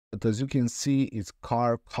but as you can see, it's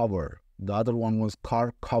car cover. The other one was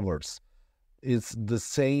car covers. It's the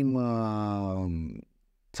same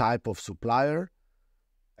type of supplier,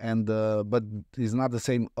 and but it's not the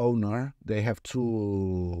same owner. They are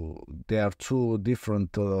two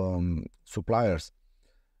different suppliers,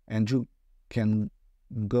 and you can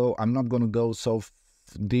go. I'm not going to go so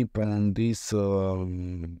deep on this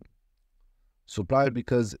supplier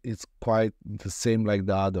because it's quite the same like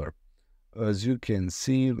the other. As you can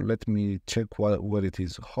see, let me check what it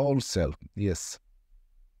is. Wholesale, yes.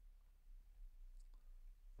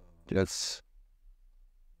 Yes,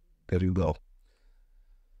 there you go.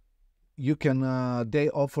 You can they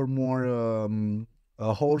offer more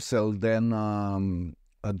wholesale than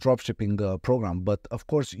a dropshipping program, but of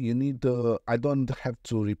course you need I don't have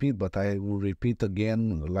to repeat, but I will repeat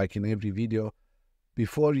again, like in every video,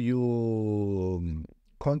 before you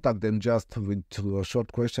contact them just with a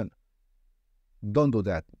short question. Don't do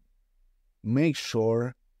that. Make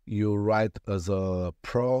sure you write as a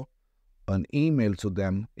pro an email to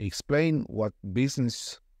them, explain what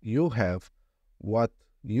business you have, what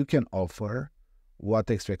you can offer, what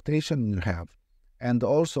expectation you have, and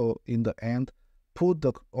also in the end put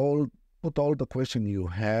all the question you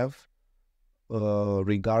have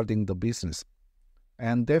regarding the business.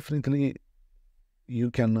 And definitely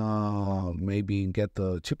you can maybe get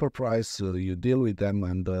a cheaper price. You deal with them,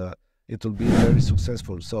 and it will be very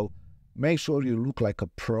successful. So make sure you look like a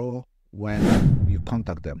pro when you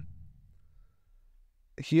contact them.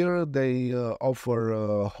 Here they offer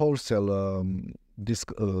a wholesale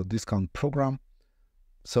discount program.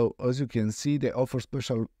 So as you can see, they offer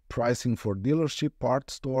special pricing for dealership,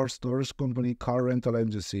 parts store, storage company, car rental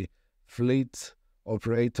agency, fleet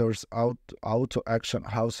operators, auto auction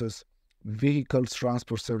houses, vehicles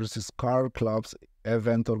transport services, car clubs,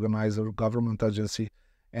 event organizer, government agency,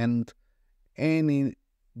 and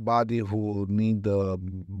anybody who need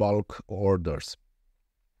bulk orders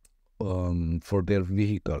for their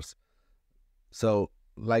vehicles. So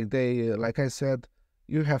like I said,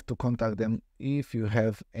 you have to contact them if you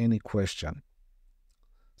have any question.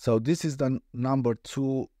 So this is the number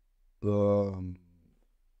 2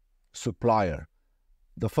 supplier.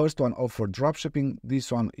 The first one offered dropshipping.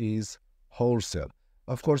 This one is wholesale.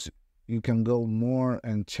 Of course, you can go more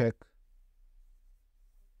and check.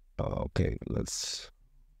 Okay, let's.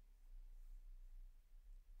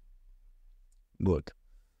 Good.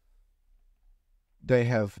 They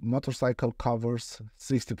have motorcycle covers,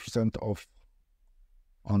 60% off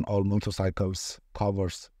on all motorcycles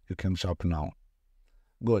covers. You can shop now.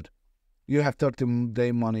 Good. You have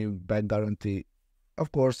 30-day money back guarantee.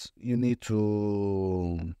 Of course, you need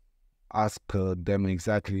to ask them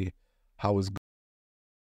exactly how it's